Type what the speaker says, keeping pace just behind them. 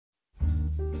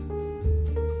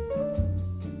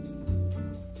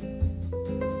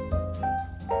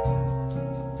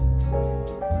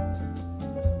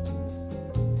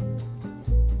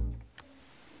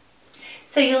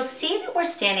So you'll see that we're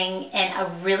standing in a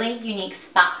really unique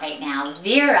spot right now.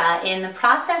 Vera, in the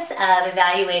process of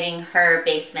evaluating her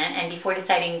basement and before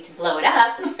deciding to blow it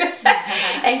up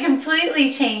and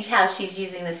completely change how she's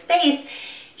using the space,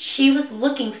 she was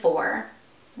looking for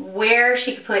where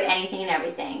she could put anything and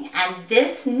everything. And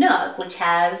this nook, which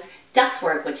has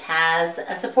ductwork, which has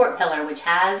a support pillar, which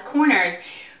has corners,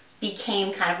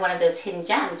 became kind of one of those hidden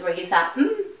gems where you thought,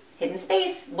 hidden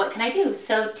space, what can I do?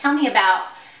 So tell me about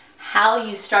how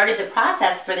you started the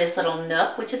process for this little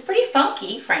nook, which is pretty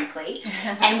funky, frankly,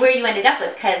 and where you ended up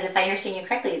with, because if I understand you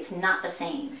correctly, it's not the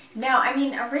same. No, I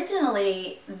mean,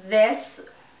 originally this,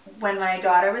 when my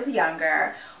daughter was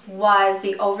younger, was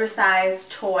the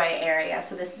oversized toy area.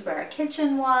 So this is where her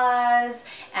kitchen was,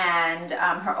 and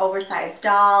her oversized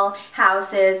doll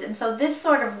houses. And so this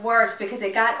sort of worked because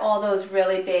it got all those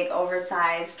really big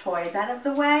oversized toys out of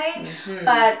the way.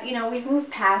 But, you know, we've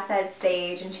moved past that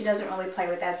stage and she doesn't really play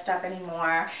with that stuff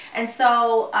anymore. And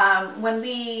so when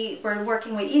we were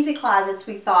working with Easy Closets,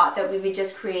 we thought that we would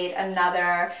just create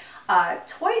another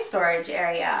toy storage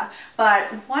area.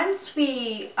 But once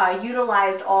we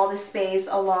utilized all the space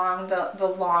along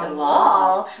the long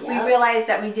wall, we realized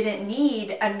that we didn't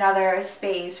need another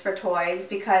space for toys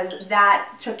because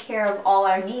that took care of all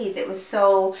our needs. It was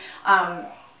so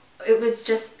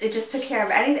it just took care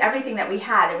of everything that we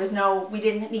had. There was we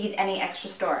didn't need any extra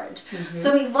storage.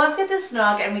 So we looked at this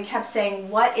nook and we kept saying,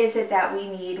 what is it that we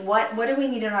need? What do we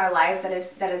need in our life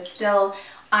that is still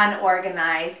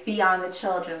unorganized beyond the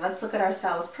children? Let's look at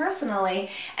ourselves personally.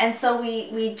 And so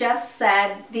we just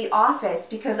said the office,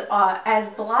 because as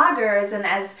bloggers and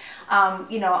as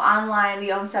you know, online,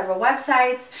 we own several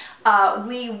websites.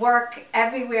 We work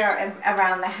everywhere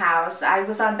around the house. I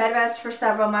was on bed rest for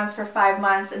several months, for 5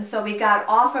 months, and so we got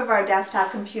off of our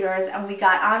desktop computers and we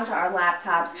got onto our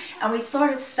laptops, and we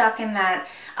sort of stuck in that,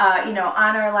 you know,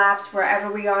 on our laps wherever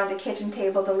we are, on the kitchen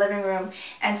table, the living room.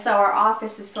 And so our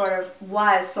office is sort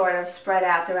of spread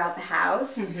out throughout the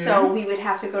house. So we would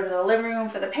have to go to the living room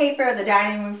for the paper, the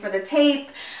dining room for the tape,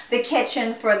 the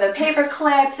kitchen for the paper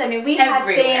clips. I mean, we had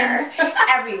things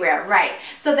everywhere, right?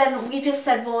 So then we just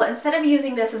said, well, instead of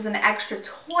using this as an extra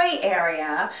toy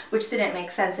area, which didn't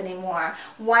make sense anymore,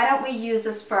 why don't we use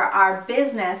this for our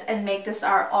business and make this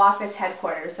our office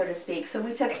headquarters, so to speak? So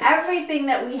we took everything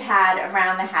that we had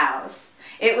around the house.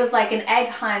 It was like an egg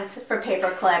hunt for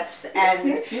paper clips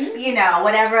and, you know,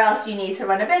 whatever else you need to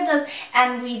run a business.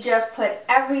 And we just put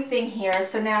everything here.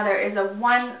 So now there is a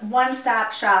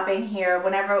one-stop shopping here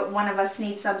whenever one of us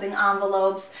needs something: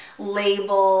 envelopes,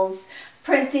 labels,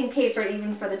 printing paper,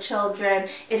 even for the children.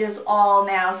 It is all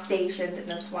now stationed in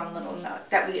this one little nook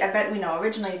that I bet we know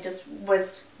originally just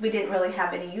we didn't really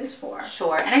have any use for.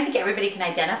 Sure, and I think everybody can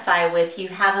identify with, you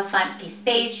have a funky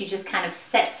space, you just kind of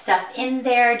set stuff in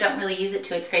there, don't really use it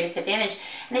to its greatest advantage.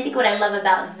 And I think what I love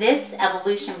about this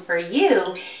evolution for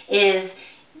you is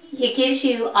it gives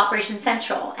you Operation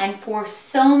Central, and for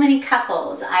so many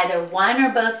couples, either one or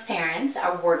both parents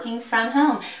are working from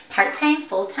home, part-time,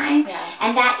 full-time,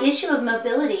 and that issue of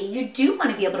mobility, you do want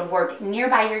to be able to work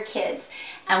nearby your kids,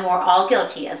 and we're all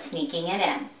guilty of sneaking it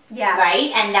in.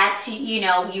 Right? And that's, you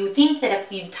know, you think that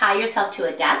if you tie yourself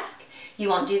to a desk, you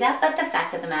won't do that, but the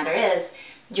fact of the matter is,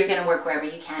 you're going to work wherever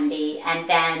you can be, and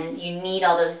then you need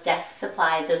all those desk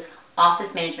supplies, those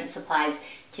office management supplies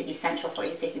to be central for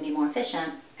you so you can be more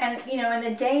efficient. And, you know, in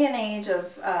the day and age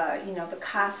of, you know, the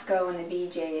Costco and the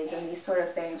BJ's and these sort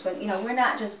of things, when, you know, we're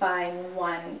not just buying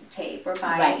one tape, we're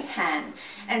buying 10.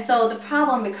 And so the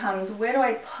problem becomes, where do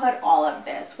I put all of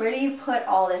this? Where do you put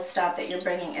all this stuff that you're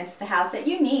bringing into the house that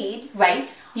you need?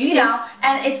 Right. You know,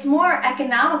 and it's more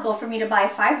economical for me to buy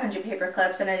 500 paper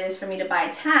clips than it is for me to buy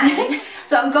 10.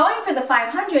 So I'm going for the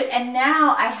 500, and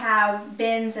now I have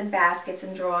bins and baskets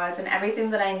and drawers and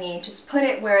everything that I need. Just put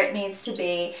it where it needs to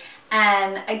be.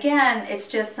 And again, it's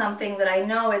just something that I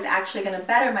know is actually going to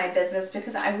better my business,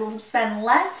 because I will spend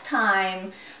less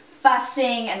time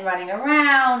fussing and running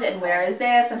around and where is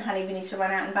this and honey, we need to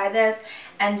run out and buy this,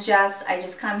 and I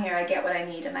just come here, I get what I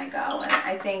need, and I go. And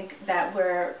I think that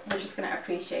we're just going to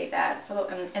appreciate that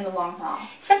in the long haul.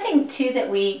 Something too that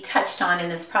we touched on in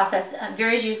this process,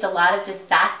 Vera's used a lot of just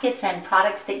baskets and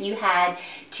products that you had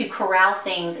to corral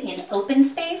things in open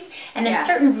space, and then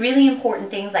certain really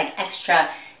important things like extra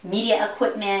media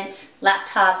equipment,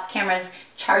 laptops, cameras,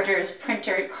 chargers,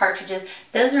 printer cartridges,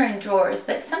 those are in drawers.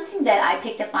 But something that I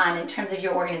picked up on in terms of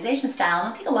your organization style,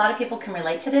 and I think a lot of people can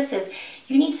relate to this, is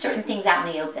you need certain things out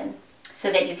in the open.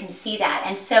 so that you can see that.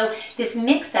 And so this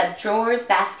mix of drawers,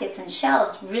 baskets, and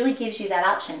shelves really gives you that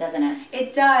option, doesn't it?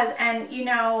 It does. And you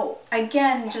know,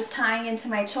 again, just tying into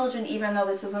my children, even though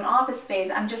this is an office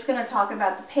space, I'm just going to talk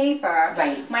about the paper.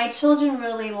 Right. My children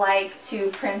really like to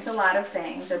print a lot of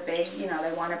things. They're big, you know,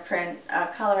 they want to print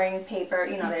coloring paper,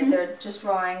 you know, they're just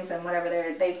drawings and whatever,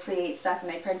 they create stuff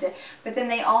and they print it. But then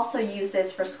they also use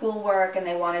this for schoolwork, and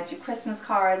they want to do Christmas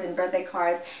cards and birthday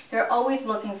cards. They're always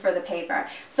looking for the paper.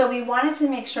 So we wanted to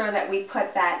make sure that we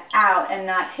put that out and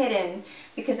not hidden,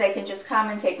 because they can just come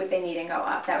and take what they need and go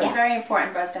up. That was very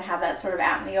important for us to have that sort of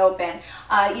out in the open.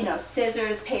 You know,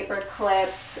 scissors, paper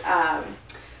clips,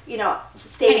 you know,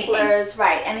 staplers,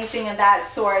 right, anything of that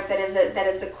sort that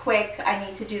is a quick, I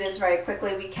need to do this very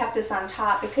quickly. We kept this on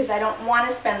top because I don't want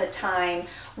to spend the time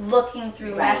looking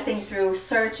through, messing through,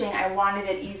 searching. I wanted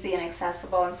it easy and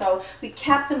accessible, and so we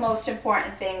kept the most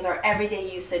important things, our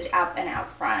everyday usage, up and out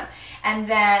front. And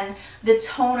then the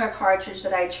toner cartridge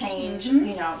that I change,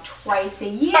 you know, twice a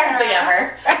year. Hardly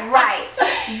ever. Right.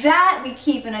 That we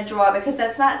keep in a drawer because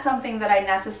that's not something that I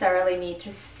necessarily need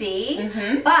to see,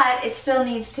 but it still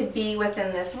needs to be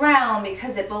within this realm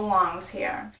because it belongs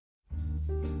here.